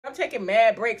I'm taking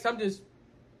mad breaks. I'm just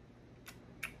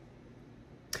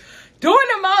doing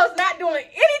the most, not doing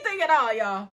anything at all,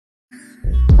 y'all.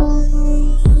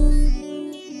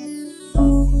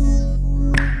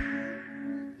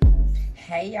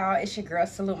 Hey y'all, it's your girl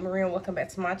Salute Marie. Welcome back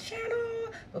to my channel.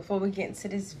 Before we get into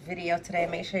this video today,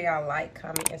 make sure y'all like,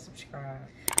 comment, and subscribe.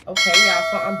 Okay, y'all,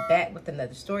 so I'm back with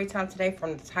another story time today.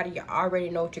 From the title, you already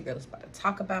know what your girl is about to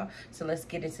talk about. So let's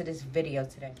get into this video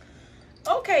today.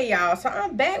 Okay, y'all, so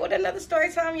I'm back with another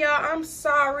story time, y'all. I'm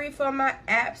sorry for my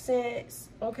absence.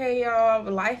 Okay,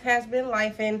 y'all, life has been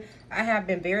lifing. I have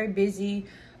been very busy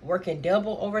working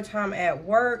double overtime at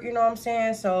work, you know what I'm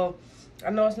saying? So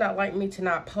I know it's not like me to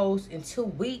not post in 2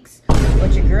 weeks,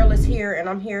 but your girl is here and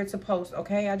I'm here to post,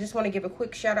 okay? I just want to give a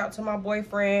quick shout out to my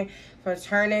boyfriend for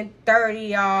turning 30,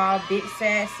 y'all. Big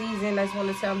sad season. I just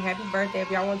want to tell him happy birthday. If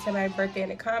y'all want to tell him happy birthday in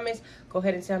the comments, go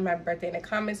ahead and tell him happy birthday in the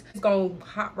comments. It's going to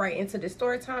hop right into the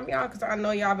story time, y'all, because I know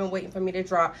y'all been waiting for me to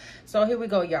drop. So here we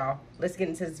go, y'all. Let's get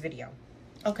into this video.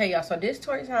 Okay, y'all, so this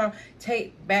story time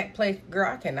take back place.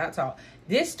 Girl, I cannot talk.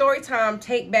 This story time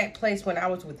take back place when I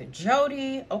was with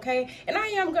Jody, okay? And I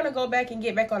am going to go back and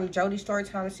get back on the Jody story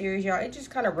time series, y'all. It just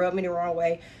kind of rubbed me the wrong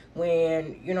way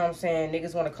when, you know what I'm saying,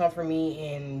 niggas want to come for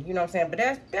me and, you know what I'm saying?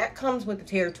 But that comes with the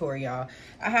territory, y'all.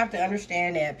 I have to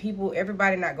understand that people,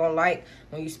 everybody not going to like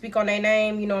when you speak on their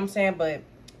name, you know what I'm saying? But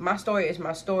my story is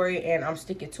my story, and I'm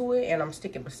sticking to it, and I'm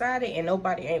sticking beside it, and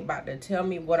nobody ain't about to tell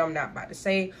me what I'm not about to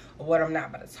say or what I'm not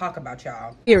about to talk about,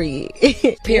 y'all. Period.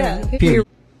 Period.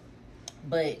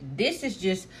 But this is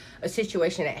just a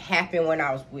situation that happened when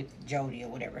I was with Jody or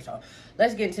whatever. So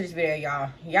let's get into this video, y'all.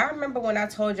 Y'all remember when I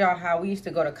told y'all how we used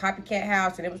to go to Copycat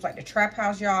House, and it was like the trap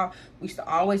house, y'all? We used to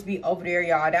always be over there,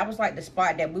 y'all. That was like the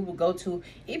spot that we would go to,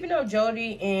 even though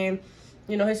Jody and,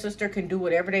 you know, his sister can do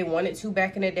whatever they wanted to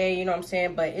back in the day, you know what I'm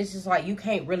saying? But it's just like you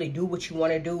can't really do what you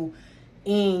want to do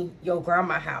in your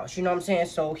grandma's house, you know what I'm saying?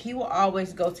 So he will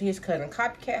always go to his cousin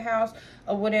Copycat House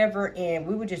or whatever, and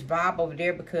we would just vibe over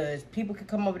there because people could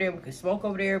come over there, we could smoke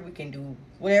over there, we can do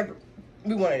whatever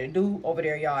we wanted to do over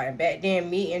there, y'all. And back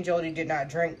then, me and Jody did not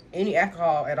drink any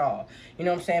alcohol at all, you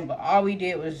know what I'm saying? But all we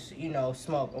did was, you know,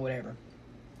 smoke or whatever.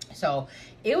 So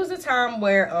it was a time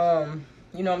where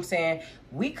you know what I'm saying,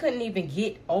 we couldn't even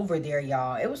get over there,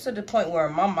 y'all. It was to the point where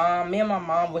me and my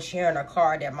mom was sharing a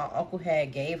car that my uncle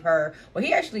had gave her. Well,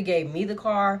 he actually gave me the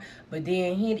car, but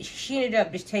then she ended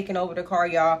up just taking over the car,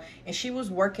 y'all. And she was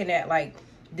working at like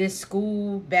this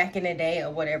school back in the day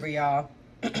or whatever, y'all.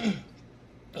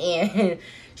 And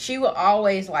she would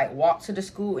always like walk to the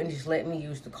school and just let me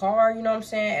use the car, you know what I'm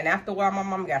saying? And after a while, my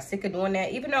mom got sick of doing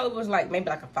that. Even though it was like maybe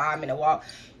like a 5-minute walk,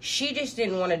 she just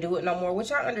didn't want to do it no more,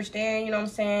 which I understand, you know what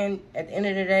I'm saying? At the end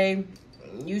of the day,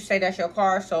 you say that's your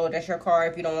car, so that's your car.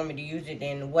 If you don't want me to use it,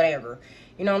 then whatever.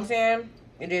 You know what I'm saying?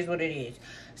 It is what it is.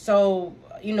 So,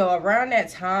 you know, around that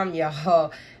time,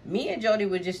 y'all, me and Jody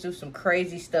would just do some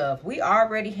crazy stuff. We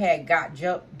already had got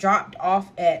dropped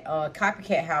off at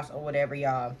Copycat House or whatever,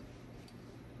 y'all.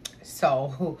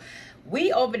 So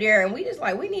we over there and we just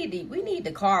like we need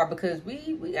the car because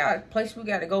we got a place we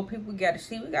got to go, people we got to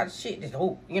see, we got to shit this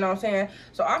whole, you know what I'm saying?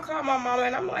 So I called my mama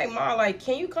and I'm like, Ma, like,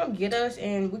 can you come get us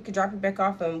and we could drop you back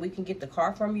off and we can get the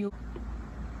car from you?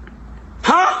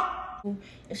 Huh?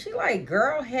 And she like,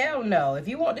 girl, hell no. If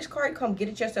you want this car, you come get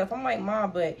it yourself. I'm like, Ma,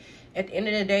 but at the end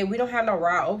of the day, we don't have no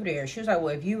ride over there. She was like,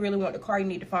 well, if you really want the car, you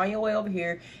need to find your way over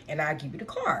here and I'll give you the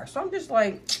car. So I'm just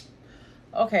like,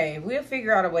 okay, we'll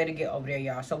figure out a way to get over there,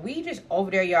 y'all. So we just over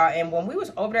there, y'all. And when we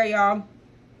was over there, y'all,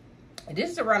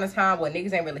 this is around the time when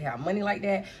niggas ain't really have money like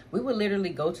that. We would literally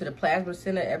go to the plasma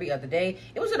center every other day.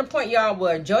 It was to the point, y'all,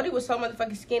 where Jody was so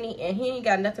motherfucking skinny and he ain't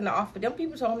got nothing to offer. Them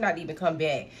people told him not to even come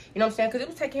back. You know what I'm saying? Because it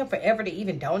was taking him forever to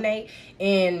even donate.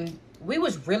 And we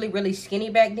was really, really skinny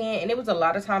back then. And it was a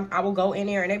lot of times I would go in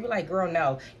there and they'd be like, girl,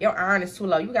 no, your iron is too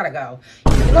low. You got to go.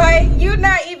 Like, you're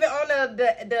not even on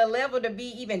the level to be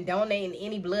even donating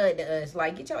any blood to us.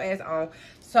 Like, get your ass on.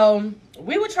 So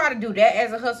we would try to do that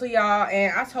as a hustle, y'all.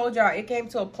 And I told y'all it came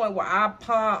to a point where I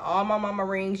pawned all my mama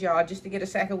rings, y'all, just to get a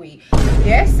sack of weed.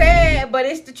 That's sad, but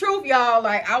it's the truth, y'all.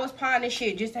 Like, I was pawning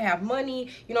shit just to have money.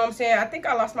 You know what I'm saying? I think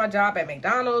I lost my job at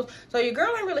McDonald's. So your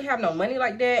girl ain't really have no money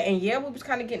like that. And yeah, we was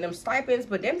kind of getting them stipends,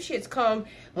 but them shits come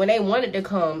when they wanted to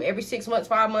come. Every 6 months,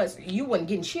 5 months, you wasn't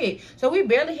getting shit. So we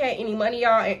barely had any money,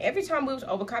 y'all. And every time we was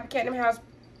over Copycat in the house,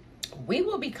 we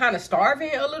will be kind of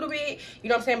starving a little bit, you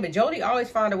know what I'm saying? But Jody always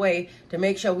found a way to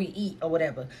make sure we eat or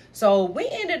whatever. So we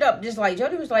ended up just like,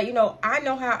 Jody was like, you know, I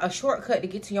know how a shortcut to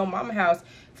get to your mama house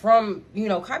from, you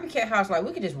know, Copycat House. Like,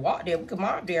 we could just walk there. We could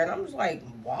mob there. And I'm just like,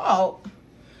 walk?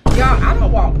 Y'all, I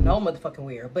don't walk no motherfucking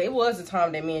where. But it was the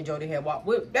time that me and Jody had walked.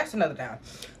 That's another time.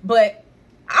 But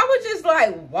I was just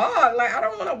like, walk. Like, I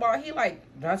don't want to walk. He like,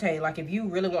 Dante, like, if you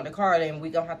really want the car, then we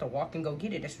gonna have to walk and go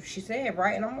get it. That's what she said,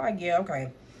 right? And I'm like, yeah, okay.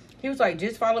 He was like,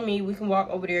 just follow me. We can walk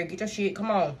over there, get your shit.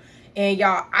 Come on. And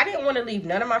y'all, I didn't want to leave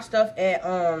none of my stuff at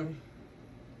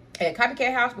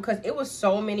Copycat house because it was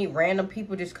so many random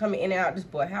people just coming in and out of this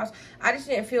boy house. I just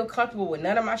didn't feel comfortable with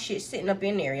none of my shit sitting up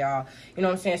in there, y'all. You know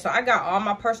what I'm saying? So I got all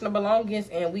my personal belongings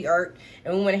and we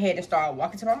went ahead and started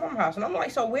walking to my mom's house. And I'm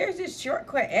like, so where's this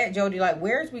shortcut at, Jody? Like,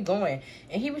 where's we going?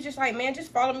 And he was just like, man,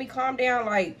 just follow me, calm down.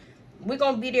 Like, we're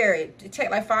gonna be there. It take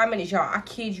like 5 minutes, y'all. I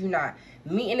kid you not.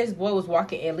 Me and this boy was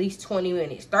walking at least 20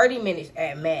 minutes, 30 minutes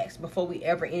at max before we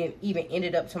ever even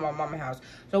ended up to my mama's house.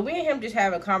 So we and him just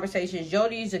having conversations.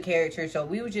 Jody's a character, so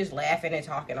we were just laughing and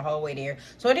talking the whole way there.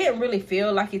 So it didn't really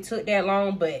feel like it took that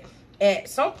long, but at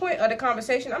some point of the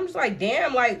conversation, I'm just like,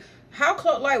 damn, like, how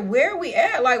close, like, where are we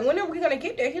at? Like, when are we gonna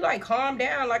get there? He like, calm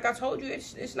down. Like I told you,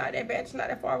 it's not that bad. It's not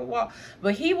that far of a walk.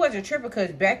 But he wasn't tripping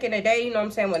because back in the day, you know what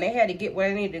I'm saying, when they had to get where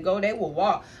they needed to go, they would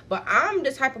walk. But I'm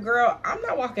the type of girl, I'm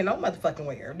not walking no motherfucking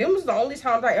where. Them was the only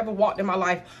times I ever walked in my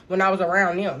life when I was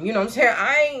around them. You know what I'm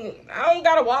saying? I don't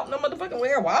gotta walk no motherfucking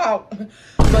where. Walk.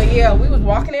 But yeah, we was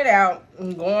walking it out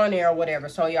and going there or whatever.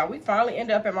 So y'all, we finally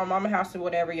ended up at my mama's house or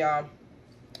whatever, y'all.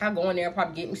 I go in there,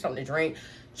 probably get me something to drink,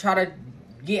 try to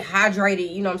get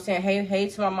hydrated, you know what I'm saying? Hey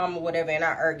to my mama or whatever, and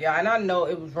I irked y'all. And I know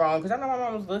it was wrong, because I know my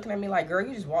mom was looking at me like, girl,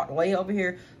 you just walked way over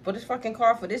here for this fucking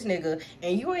car for this nigga,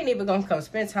 and you ain't even gonna come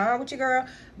spend time with your girl.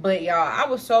 But y'all, I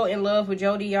was so in love with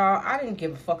Jody, y'all. I didn't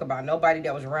give a fuck about nobody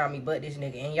that was around me but this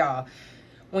nigga. And y'all,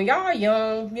 when y'all are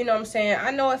young, you know what I'm saying, I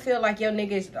know it feel like your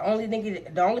nigga is the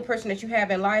only person that you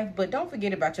have in life, but don't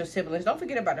forget about your siblings. Don't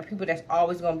forget about the people that's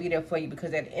always going to be there for you,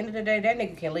 because at the end of the day, that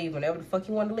nigga can leave whenever the fuck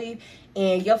you want to leave.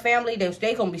 And your family,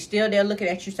 they going to be still there looking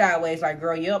at you sideways like,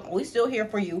 girl, yep, we still here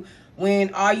for you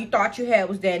when all you thought you had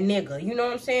was that nigga. You know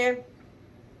what I'm saying?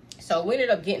 So we ended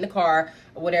up getting the car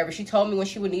or whatever. She told me when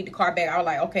she would need the car back. I was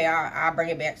like, okay, I'll bring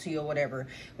it back to you or whatever.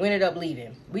 We ended up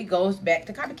leaving. We goes back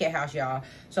to Copycat house, y'all.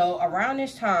 So around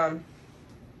this time,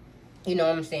 you know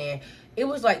what I'm saying, it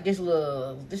was like this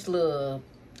little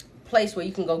place where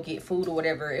you can go get food or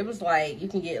whatever. It was like, you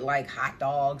can get like hot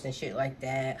dogs and shit like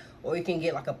that. Or you can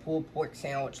get like a pulled pork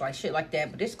sandwich, like shit like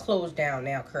that. But it's closed down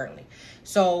now currently.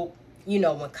 So, you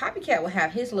know, when Copycat would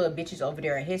have his little bitches over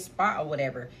there at his spot or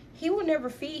whatever, he would never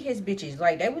feed his bitches.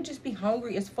 Like, they would just be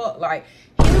hungry as fuck. Like,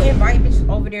 he would invite bitches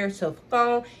over there to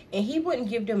phone, and he wouldn't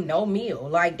give them no meal.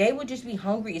 Like, they would just be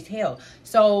hungry as hell.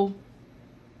 So,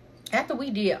 after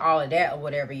we did all of that or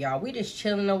whatever, y'all, we just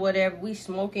chilling or whatever. We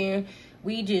smoking.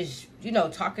 We just, you know,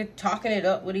 talking it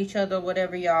up with each other or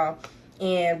whatever, y'all.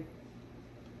 And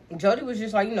Jody was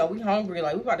just like, you know, we hungry.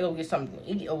 Like, we about to go get something to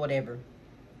eat or whatever.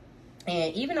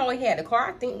 And even though we had the car,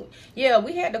 I think, yeah,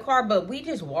 we had the car, but we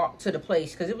just walked to the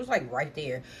place because it was like right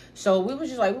there. So we was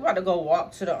just like, we about to go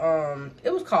walk to the,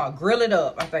 it was called Grill It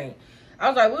Up, I think.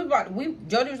 I was like,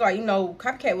 Jody was like, you know,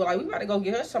 Copycat was like, we about to go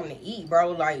get us something to eat,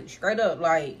 bro. Like, straight up,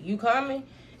 like, you coming?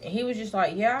 And he was just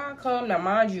like, yeah, I'll come. Now,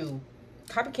 mind you,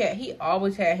 Copycat, he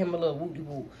always had him a little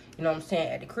whoop-de-whoop, you know what I'm saying,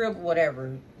 at the crib or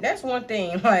whatever. That's one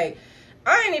thing, like,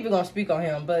 I ain't even gonna speak on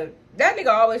him, but that nigga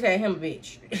always had him a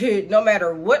bitch. No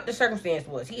matter what the circumstance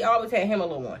was, he always had him a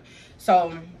little one.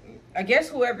 So, I guess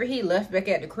whoever he left back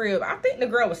at the crib, I think the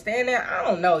girl was staying there. I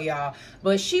don't know, y'all.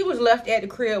 But she was left at the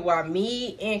crib while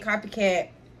me and Copycat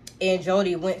and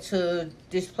Jody went to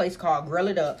this place called Grill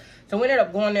It Up. So we ended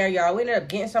up going there, y'all. We ended up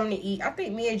getting something to eat. I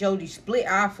think me and Jody split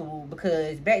our food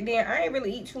because back then I ain't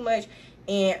really eat too much.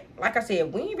 And like I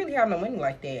said, we ain't really have no money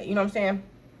like that. You know what I'm saying?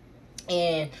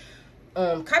 And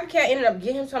Copycat ended up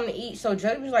getting him something to eat. So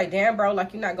Jody was like, damn, bro,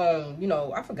 like, you're not gonna, you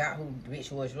know, I forgot who the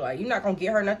bitch was. Like, you're not gonna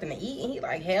get her nothing to eat. And he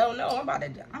like, hell no, I'm about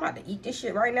to eat this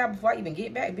shit right now before I even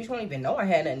get back. Bitch won't even know I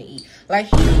had nothing to eat. Like,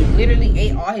 he literally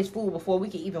ate all his food before we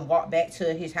could even walk back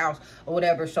to his house or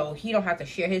whatever. So he don't have to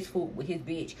share his food with his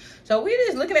bitch. So we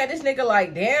just looking at this nigga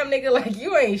like, damn, nigga, like,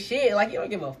 you ain't shit. Like, you don't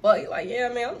give a fuck. He like, yeah,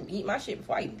 man, I'm gonna eat my shit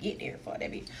before I even get there. Fuck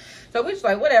that bitch. So we just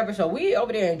like, whatever. So we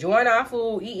over there enjoying our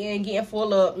food, eating, getting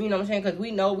full up, you know what I'm saying? Because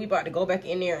we know we about to go back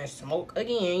in there and smoke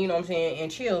again, you know what I'm saying? And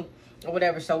chill or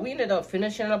whatever. So we ended up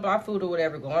finishing up our food or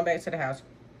whatever, going back to the house.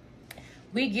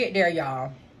 We get there,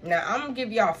 y'all. Now, I'm going to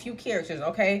give y'all a few characters,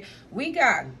 okay? We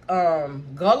got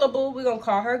Gullible. We're going to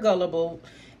call her Gullible.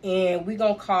 And we're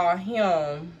going to call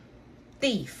him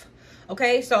Thief.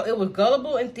 Okay? So it was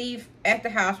Gullible and Thief at the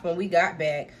house when we got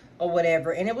back or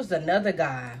whatever, and it was another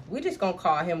guy. We just gonna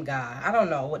call him Guy. I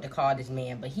don't know what to call this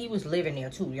man, but he was living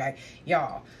there too. Like,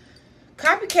 y'all,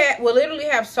 Copycat will literally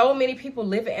have so many people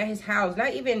living at his house.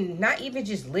 Not even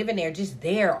just living there, just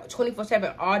there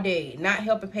 24/7 all day, not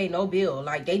helping pay no bill.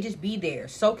 Like, they just be there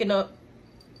soaking up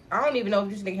I don't even know if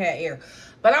this nigga had air.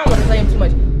 But I don't want to play him too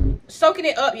much. Soaking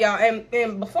it up, y'all.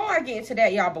 And before I get into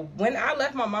that, y'all, but when I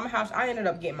left my mama's house, I ended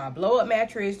up getting my blow-up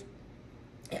mattress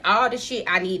and all the shit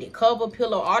I needed. Cover,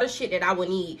 pillow, all the shit that I would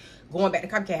need going back to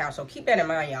Copycat House. So keep that in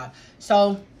mind, y'all.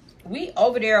 So we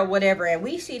over there or whatever, and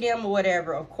we see them or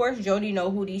whatever. Of course, Jody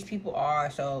know who these people are.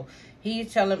 So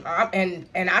he's telling,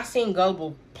 and I seen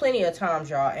Gullible plenty of times,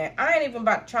 y'all. And I ain't even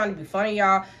about trying to be funny,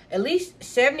 y'all. At least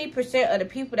 70% of the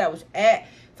people that was at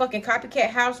fucking Copycat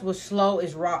House was slow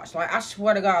as rocks. Like, I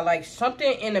swear to God, like,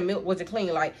 something in the milk wasn't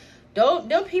clean. Like,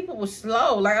 them people was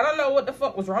slow. Like, I don't know what the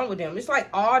fuck was wrong with them. It's like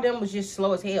all of them was just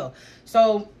slow as hell.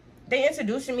 So they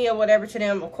introducing me or whatever to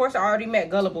them. Of course, I already met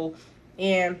Gullible,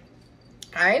 and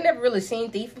I ain't never really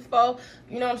seen Thief before,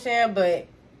 you know what I'm saying? But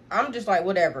I'm just like,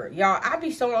 whatever. Y'all, I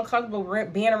be so uncomfortable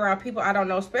being around people I don't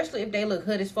know, especially if they look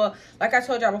hood as fuck. Like I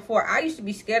told y'all before, I used to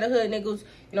be scared of hood niggas.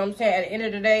 You know what I'm saying? At the end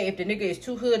of the day, if the nigga is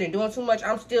too hood and doing too much,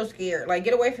 I'm still scared. Like,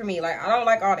 get away from me. Like, I don't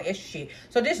like all the extra shit.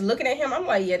 So just looking at him, I'm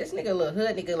like, yeah, this nigga a little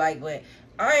hood nigga, like, but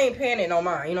I ain't paying it no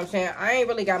mind. You know what I'm saying? I ain't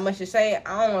really got much to say.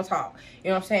 I don't want to talk. You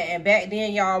know what I'm saying? And back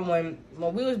then, y'all, when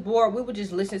we was bored, we would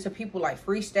just listen to people like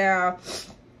freestyle,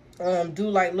 do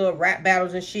like little rap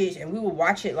battles and shit, and we would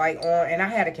watch it like on, and I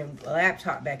had a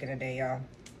laptop back in the day, y'all.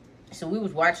 So we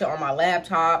was watching on my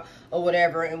laptop or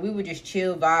whatever, and we would just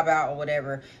chill, vibe out or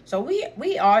whatever. So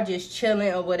we all just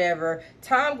chilling or whatever.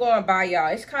 Time going by, y'all.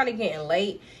 It's kind of getting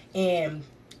late, and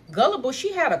Gullible,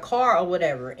 she had a car or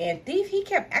whatever, and Thief, he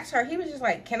kept asking her. He was just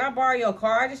like, "Can I borrow your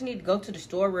car? I just need to go to the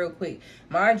store real quick."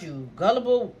 Mind you,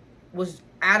 Gullible was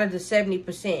out of the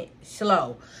 70%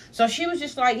 slow. So she was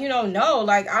just like, you know, no,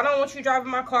 like, I don't want you driving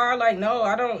my car. Like, no,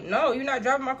 I don't know. You're not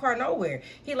driving my car nowhere.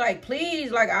 He like, please,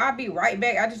 like, I'll be right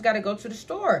back. I just got to go to the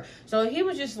store. So he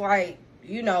was just like,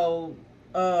 you know,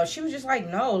 she was just like,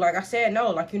 no, like I said,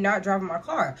 no, like, you're not driving my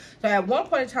car. So at one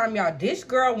point in time, y'all, this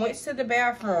girl went to the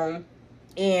bathroom,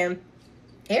 and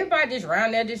everybody just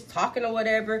around there just talking or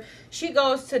whatever. She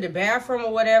goes to the bathroom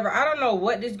or whatever. I don't know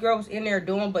what this girl was in there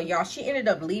doing, but y'all, she ended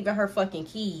up leaving her fucking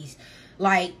keys,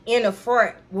 like, in the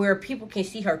front where people can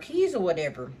see her keys or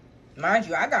whatever. Mind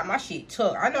you, I got my shit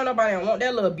tucked. I know nobody don't want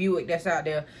that little Buick that's out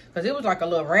there, because it was like a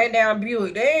little ran down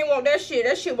Buick. They ain't want that shit.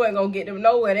 That shit wasn't going to get them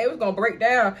nowhere. They was going to break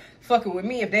down fucking with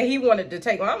me if he wanted to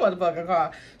take my motherfucking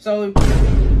car. So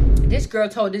this girl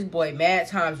told this boy mad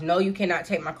times, no, you cannot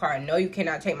take my car. No, you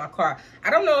cannot take my car. I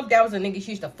don't know if that was a nigga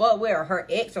she used to fuck with or her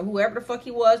ex or whoever the fuck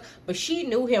he was, but she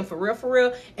knew him for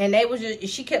real. And they was just,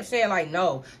 she kept saying like,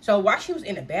 no. So while she was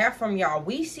in the bathroom, y'all,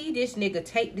 we see this nigga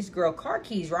take this girl car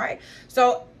keys, right?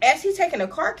 So as he taking the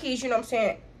car keys, you know what I'm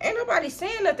saying? Ain't nobody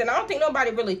saying nothing. I don't think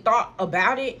nobody really thought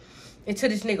about it until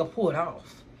this nigga pulled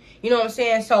off. You know what I'm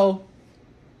saying? So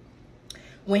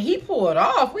when he pulled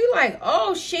off, we like,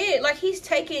 oh shit, like he's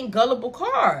taking Gullible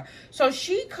car. So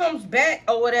she comes back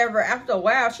or whatever after a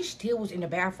while. She still was in the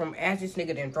bathroom as this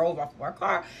nigga then drove off of our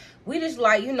car. We just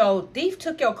like, you know, Thief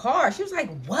took your car. She was like,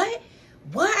 what?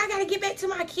 I gotta get back to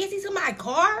my kids. He's in my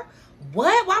car?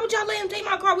 What? Why would y'all let him take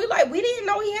my car? We like, we didn't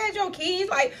know he had your keys.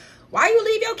 Like, why you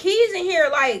leave your keys in here?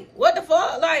 Like, what the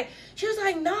fuck? Like, she was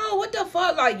like, no, what the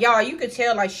fuck? Like, y'all, you could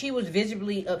tell, like, she was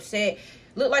visibly upset.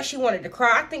 Looked like she wanted to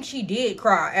cry. I think she did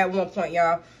cry at one point,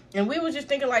 y'all. And we was just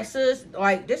thinking, like, sis,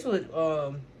 like, this was,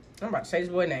 I'm about to say this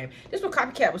boy's name. This is what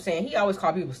Copycat was saying. He always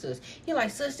called people sis. He like,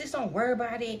 sis, just don't worry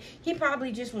about it. He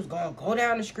probably just was going to go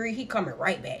down the street. He coming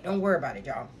right back. Don't worry about it,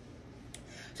 y'all.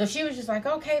 So she was just like,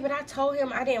 okay, but I told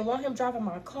him I didn't want him driving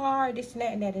my car, this and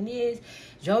that and that and this.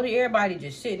 Jody, everybody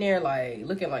just sitting there like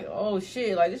looking like, oh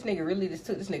shit, like this nigga really just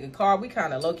took this nigga car. We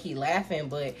kind of low-key laughing,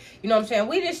 but you know what I'm saying?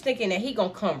 We just thinking that he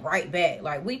gonna come right back.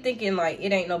 Like we thinking like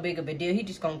it ain't no big of a deal. He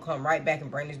just gonna come right back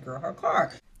and bring this girl her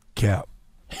car. Cap.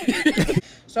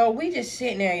 So we just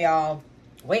sitting there, y'all,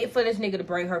 waiting for this nigga to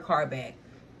bring her car back.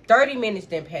 30 minutes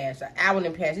then passed, an hour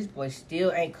then passed. This boy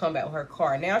still ain't come back with her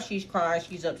car. Now she's crying,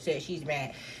 she's upset, she's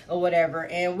mad or whatever.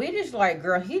 And we just like,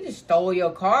 girl, he just stole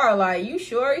your car. Like, you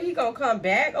sure he gonna come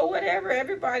back or whatever?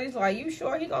 Everybody's like, you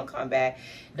sure he gonna come back?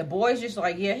 The boy's just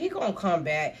like, yeah, he gonna come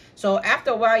back. So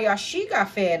after a while, y'all, she got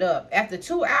fed up. After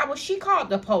 2 hours, she called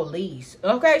the police.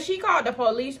 Okay, she called the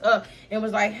police up and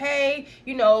was like, hey,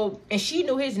 you know, and she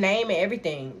knew his name and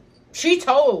everything. She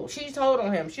told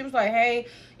on him. She was like, hey,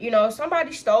 you know,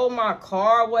 somebody stole my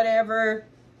car, whatever.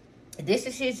 This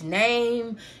is his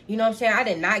name. You know what I'm saying? I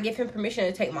did not give him permission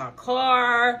to take my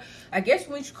car. I guess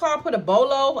we should put a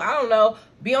bolo. I don't know.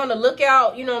 Be on the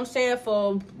lookout, you know what I'm saying,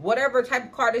 for whatever type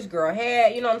of car this girl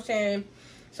had. You know what I'm saying?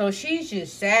 So she's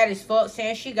just sad as fuck,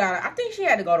 saying she got, I think she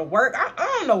had to go to work. I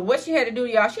don't know what she had to do,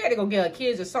 y'all. She had to go get her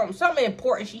kids or something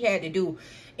important she had to do.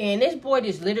 And this boy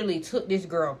just literally took this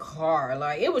girl car.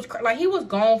 Like, it was like he was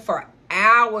gone for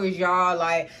hours, y'all.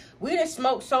 Like, we done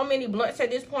smoked so many blunts at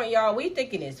this point, y'all. We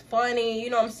thinking it's funny, you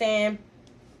know what I'm saying?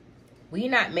 We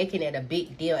not making it a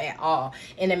big deal at all.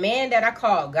 And the man that I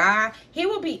call Guy, he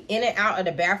would be in and out of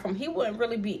the bathroom. He wouldn't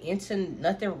really be into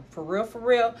nothing for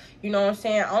real. You know what I'm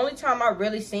saying? Only time I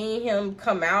really seen him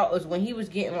come out was when he was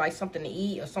getting like something to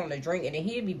eat or something to drink. And then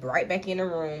he'd be right back in the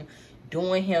room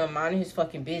doing him, minding his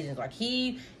fucking business. Like,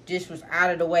 he just was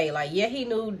out of the way. Like, yeah, he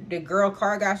knew the girl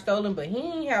car got stolen, but he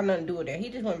didn't have nothing to do with that. He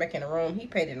just went back in the room. He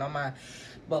paid it no mind.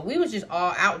 But we was just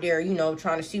all out there, you know,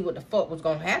 trying to see what the fuck was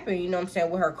going to happen, you know what I'm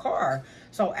saying, with her car.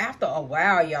 So after a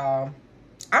while, y'all,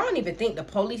 I don't even think the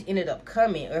police ended up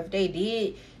coming. Or if they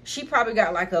did, she probably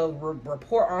got like a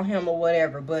report on him or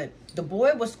whatever. But the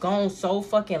boy was gone so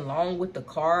fucking long with the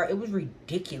car. It was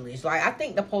ridiculous. Like, I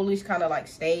think the police kind of like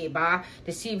stayed by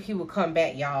to see if he would come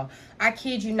back, y'all. I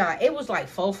kid you not. It was like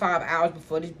 4 or 5 hours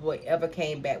before this boy ever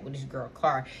came back with this girl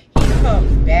car. He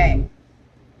comes back.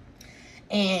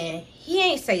 And he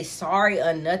ain't say sorry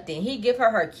or nothing. He give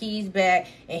her keys back.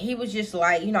 And he was just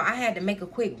like, you know, I had to make a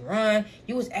quick run.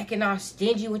 You was acting all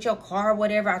stingy with your car or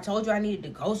whatever. I told you I needed to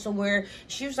go somewhere.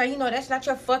 She was like, you know, that's not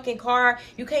your fucking car.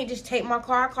 You can't just take my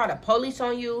car. I call the police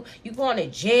on you. You going to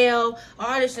jail.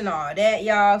 All this and all that,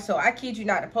 y'all. So I kid you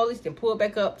not. The police then pulled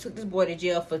back up. Took this boy to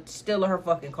jail for stealing her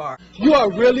fucking car. You are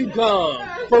really dumb.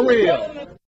 For real.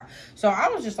 So I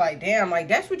was just like, damn, like,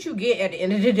 that's what you get at the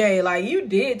end of the day. Like, you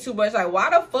did too much. Like, why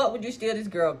the fuck would you steal this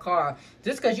girl car?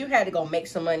 Just because you had to go make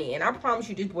some money. And I promise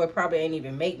you, this boy probably ain't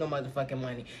even make no motherfucking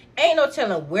money. Ain't no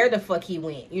telling where the fuck he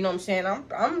went. You know what I'm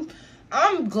saying?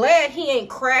 I'm glad he ain't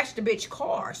crashed the bitch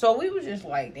car. So we was just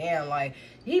like, damn, like,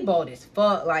 he bold as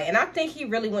fuck. Like, and I think he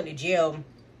really went to jail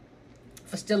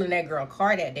for stealing that girl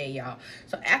car that day, y'all.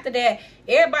 So after that,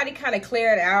 everybody kind of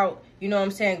cleared out. You know what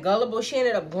I'm saying? Gullible, she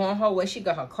ended up going her way. She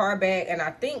got her car back. And I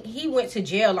think he went to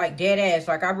jail, like, dead ass.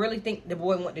 Like, I really think the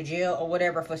boy went to jail or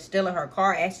whatever for stealing her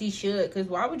car, as he should. Because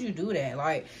why would you do that?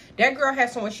 Like, that girl had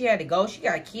somewhere she had to go. She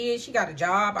got kids. She got a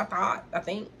job, I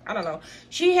think. I don't know.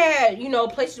 She had, you know,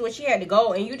 places where she had to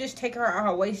go. And you just take her out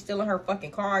her way stealing her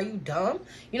fucking car. Are you dumb?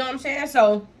 You know what I'm saying?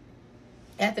 So,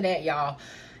 after that, y'all,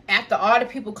 after all the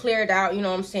people cleared out, you know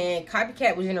what I'm saying,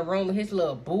 Copycat was in the room with his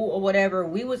little boo or whatever.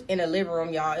 We was in the living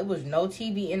room, y'all. It was no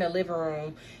TV in the living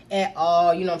room at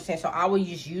all, you know what I'm saying. So I would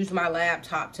just use my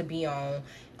laptop to be on.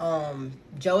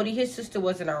 Jody, his sister,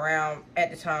 wasn't around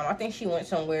at the time. I think she went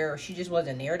somewhere. She just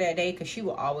wasn't there that day because she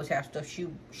would always have stuff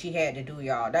she had to do,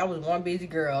 y'all. That was one busy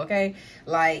girl, okay?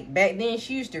 Like, back then,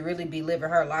 she used to really be living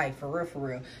her life, for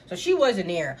real. So she wasn't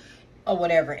there or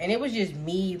whatever. And it was just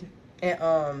me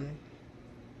and,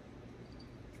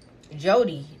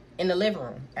 Jody in the living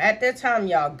room. At that time,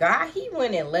 y'all, Guy, he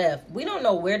went and left. We don't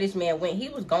know where this man went. He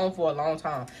was gone for a long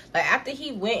time. Like, after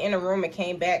he went in the room and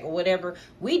came back or whatever,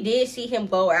 we did see him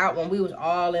go out when we was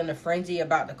all in a frenzy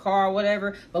about the car or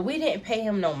whatever, but we didn't pay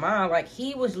him no mind. Like,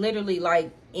 he was literally,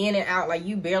 like, in and out. Like,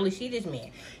 you barely see this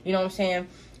man. You know what I'm saying?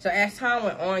 So as time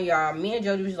went on, y'all, me and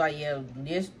Jody was like, yeah,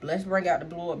 let's bring out the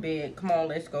blow up bed. Come on,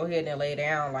 let's go ahead and lay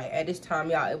down. Like, at this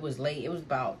time, y'all, it was late. It was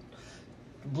about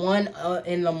 1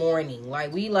 in the morning.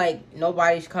 Like, we like,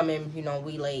 nobody's coming, you know,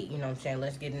 we late, you know what I'm saying,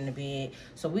 let's get in the bed.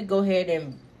 So we go ahead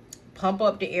and pump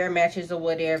up the air mattress or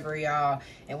whatever, y'all,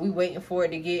 and we waiting for it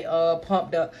to get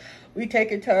pumped up. We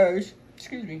taking turns,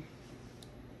 excuse me,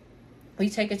 we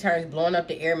taking turns blowing up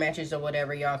the air mattress or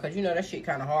whatever, y'all, because you know that shit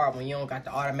kind of hard when you don't got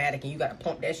the automatic and you got to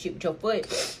pump that shit with your foot.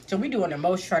 So we doing the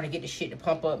most trying to get the shit to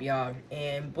pump up, y'all.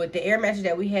 And with the air mattress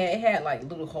that we had, it had like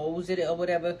little holes in it or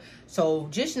whatever. So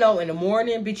just know in the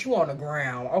morning, bitch, you on the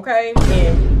ground, okay?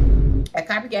 And at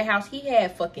Copycat house, he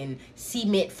had fucking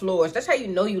cement floors. That's how you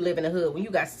know you live in the hood, when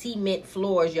you got cement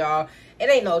floors, y'all. It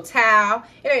ain't no tile,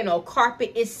 it ain't no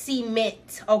carpet, it's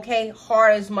cement, okay?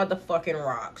 Hard as motherfucking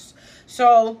rocks.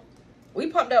 So we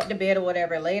pumped up the bed or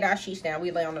whatever, laid our sheets down,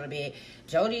 we lay on the bed.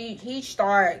 Jody, he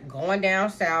started going down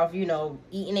south, you know,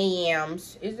 eating the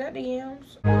yams. Is that the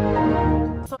yams?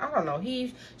 I don't know.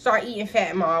 He started eating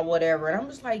Fat Ma or whatever. And I'm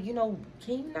just like, you know,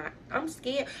 can you not? I'm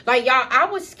scared. Like, y'all, I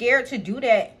was scared to do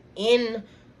that in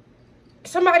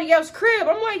somebody else's crib.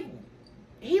 I'm like,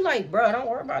 he like, bro, don't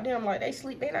worry about them. Like, they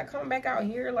sleep. They not coming back out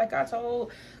here. Like, I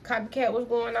told Copycat what's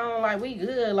going on. Like, we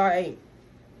good. Like,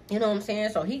 you know what I'm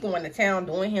saying? So he going to town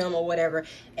doing him or whatever.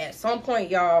 At some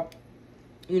point, y'all,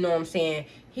 you know what I'm saying,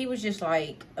 he was just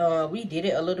like, we did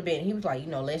it a little bit, and he was like, you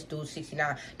know, let's do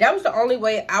 69. That was the only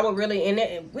way I would really,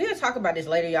 and we'll talk about this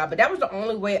later, y'all, but that was the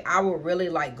only way I would really,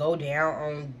 like, go down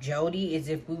on Jody, is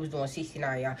if we was doing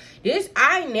 69, y'all.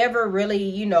 I never really,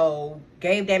 you know,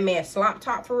 gave that man slop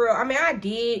top for real. I mean, I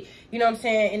did, you know what I'm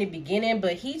saying, in the beginning,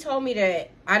 but he told me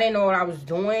that I didn't know what I was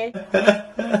doing.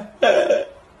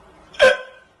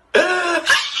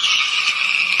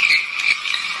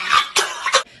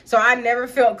 So I never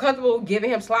felt comfortable giving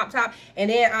him slop top. And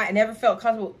then I never felt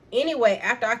comfortable anyway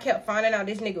after I kept finding out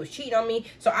this nigga was cheating on me.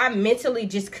 So I mentally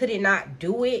just couldn't not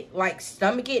do it. Like,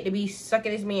 stomach it to be sucking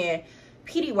this man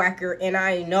PD whacker. And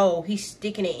I know he's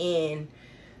sticking it in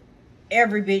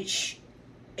every bitch.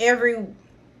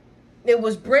 It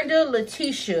was Brenda,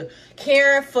 Letitia,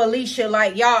 Karen, Felicia.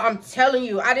 Like, y'all, I'm telling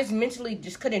you, I just mentally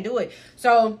just couldn't do it.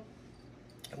 So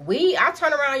I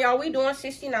turn around, y'all, we doing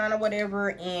 69 or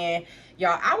whatever, and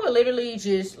y'all, I would literally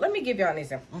just, let me give y'all an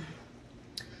example.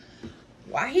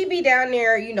 While he be down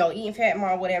there, you know, eating Fat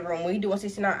Mom or whatever, and when we doing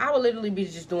 69, I would literally be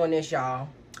just doing this, y'all.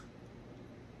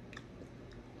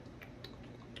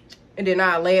 And then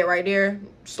I lay it right there,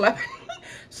 slap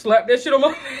that shit on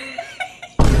my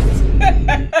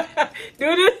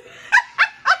do this.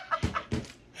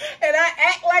 And I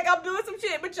act like I'm doing some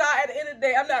shit, but y'all, at the end of the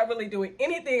day, I'm not really doing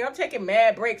anything. I'm taking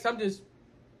mad breaks. I'm just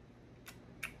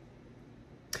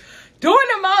doing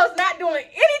the most, not doing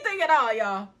anything at all,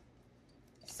 y'all.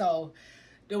 So,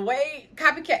 the way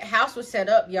Copycat House was set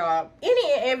up, y'all,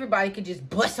 any and everybody could just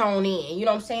bust on in, you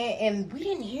know what I'm saying? And we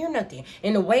didn't hear nothing.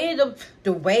 And the way the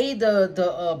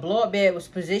blow-up bed was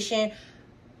positioned,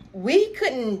 we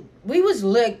was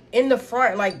in the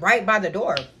front, like right by the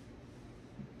door.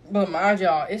 But mind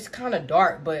y'all, it's kind of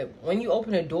dark, but when you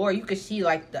open the door, you can see,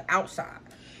 like, the outside.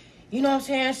 You know what I'm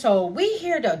saying? So, we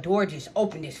hear the door just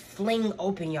open, this fling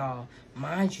open, y'all.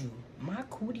 Mind you, my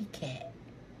cootie cat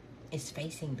is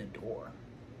facing the door.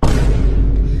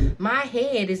 My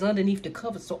head is underneath the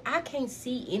cover, so I can't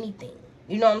see anything.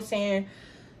 You know what I'm saying?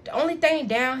 The only thing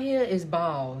down here is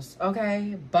balls,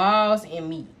 okay? Balls and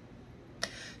meat.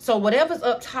 So whatever's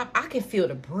up top, I can feel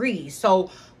the breeze.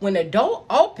 So when the door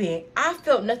opened, I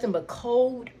felt nothing but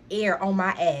cold air on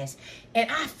my ass.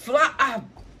 And I flopped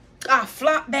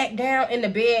back down in the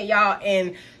bed, y'all,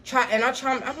 and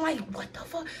I'm like, what the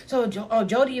fuck? So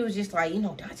Jody was just like, you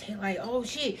know, Dante, like, oh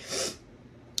shit.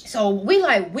 So we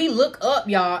look up,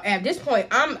 y'all. At this point,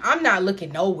 I'm not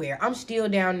looking nowhere. I'm still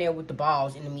down there with the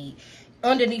balls and the meat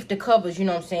underneath the covers, you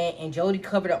know what I'm saying? And Jody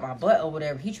covered up my butt or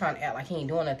whatever. He trying to act like he ain't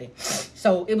doing nothing.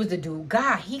 So it was the dude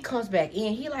guy. He comes back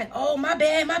in. He like, oh, my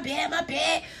bad.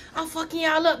 I'm fucking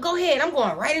y'all up. Go ahead. I'm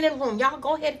going right in the room. Y'all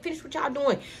go ahead and finish what y'all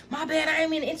doing. My bad. I ain't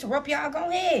mean to interrupt y'all. Go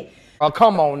ahead. Oh,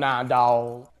 come on now,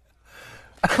 dog.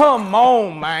 Come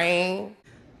on, man.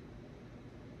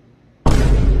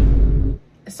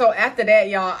 So after that,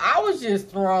 y'all, I was just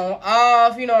thrown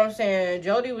off, you know what I'm saying?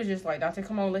 Jody was just like, Dante,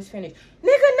 come on, let's finish. Nigga, no,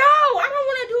 I don't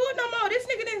want to do it no more. This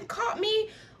nigga done caught me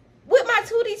with my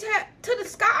tootie tap to the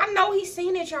sky. I know he's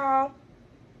seen it, y'all.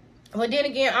 But then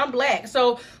again, I'm black,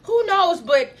 so who knows?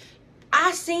 But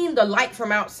I seen the light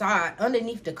from outside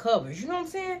underneath the covers. You know what I'm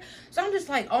saying? So I'm just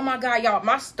like, oh my God, y'all.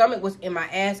 My stomach was in my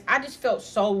ass. I just felt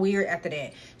so weird after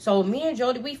that. So me and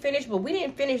Jody, we finished, but we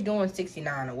didn't finish doing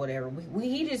 69 or whatever.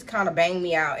 He just kind of banged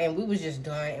me out, and we was just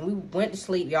done. And we went to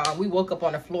sleep, y'all. We woke up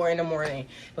on the floor in the morning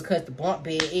because the bunk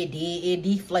bed, it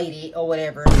deflated or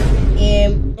whatever.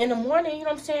 And in the morning, you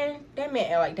know what I'm saying? That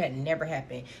man like that never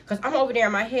happened. Because I'm over there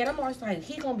in my head. I'm always like,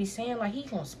 he going to be saying, like, he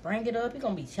going to spring it up. He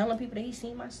going to be telling people that he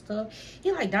seen my stuff.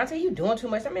 He like, Dante, you doing too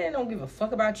much. I mean, I don't give a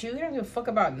fuck about you. He don't give a fuck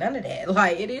about none of that.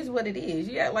 Like, it is what it is.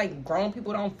 You act like grown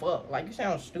people don't fuck. Like, you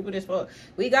sound stupid as fuck.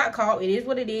 We got caught. It is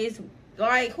what it is.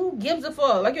 Like, who gives a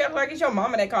fuck? Like, you act like it's your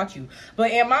mama that caught you.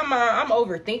 But in my mind, I'm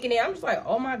overthinking it. I'm just like,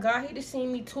 oh my God, he just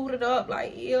seen me tooted up.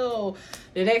 Like, ew.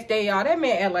 The next day, y'all, that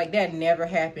man act like that never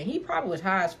happened. He probably was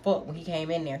high as fuck when he came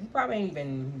in there. He probably didn't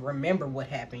even remember what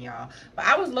happened, y'all. But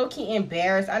I was low-key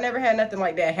embarrassed. I never had nothing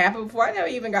like that happen before. I never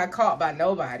even got caught by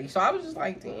nobody. So I was just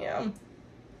like, damn.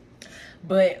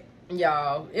 But,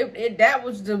 y'all, that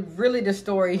was really the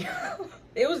story.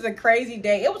 It was a crazy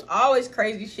day. It was always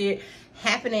crazy shit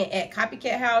happening at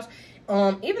Copycat House.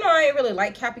 Even though I ain't really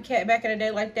like Copycat back in the day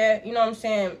like that, you know what I'm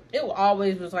saying? It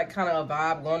always was like kind of a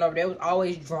vibe going over there. It was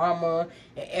always drama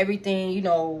and everything, you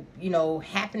know,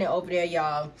 happening over there,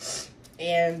 y'all.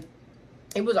 And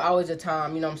it was always a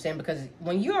time, you know what I'm saying? Because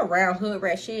when you're around hood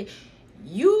rat shit,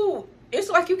 you it's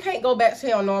like you can't go back to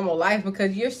your normal life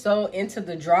because you're so into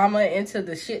the drama, into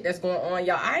the shit that's going on.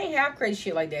 Y'all, I ain't have crazy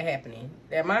shit like that happening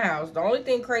at my house. The only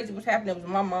thing crazy was happening was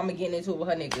my mama getting into it with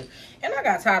her niggas. And I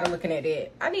got tired of looking at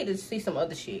that. I need to see some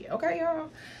other shit. Okay, y'all?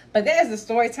 But that is the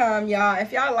story time, y'all.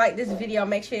 If y'all like this video,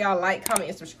 make sure y'all like, comment,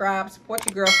 and subscribe. Support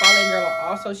your girl. Follow your girl on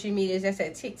all social medias. That's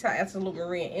at TikTok, Absolute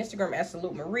Marie, and Instagram,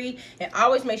 Absolute Marie. And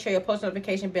always make sure your post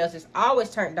notification bells is always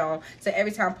turned on. So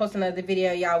every time I post another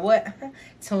video, y'all what?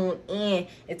 Tune in.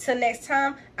 Until next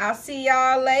time, I'll see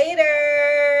y'all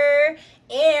later.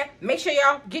 And make sure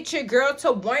y'all get your girl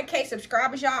to 1K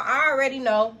subscribers, y'all. I already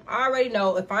know.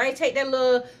 If I ain't take that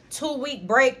little 2-week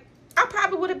break, I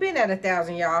probably would have been at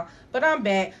 1,000, y'all. But I'm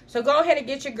back. So go ahead and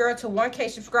get your girl to 1K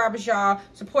subscribers, y'all.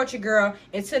 Support your girl.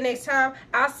 Until next time,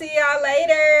 I'll see y'all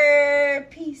later.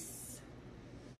 Peace.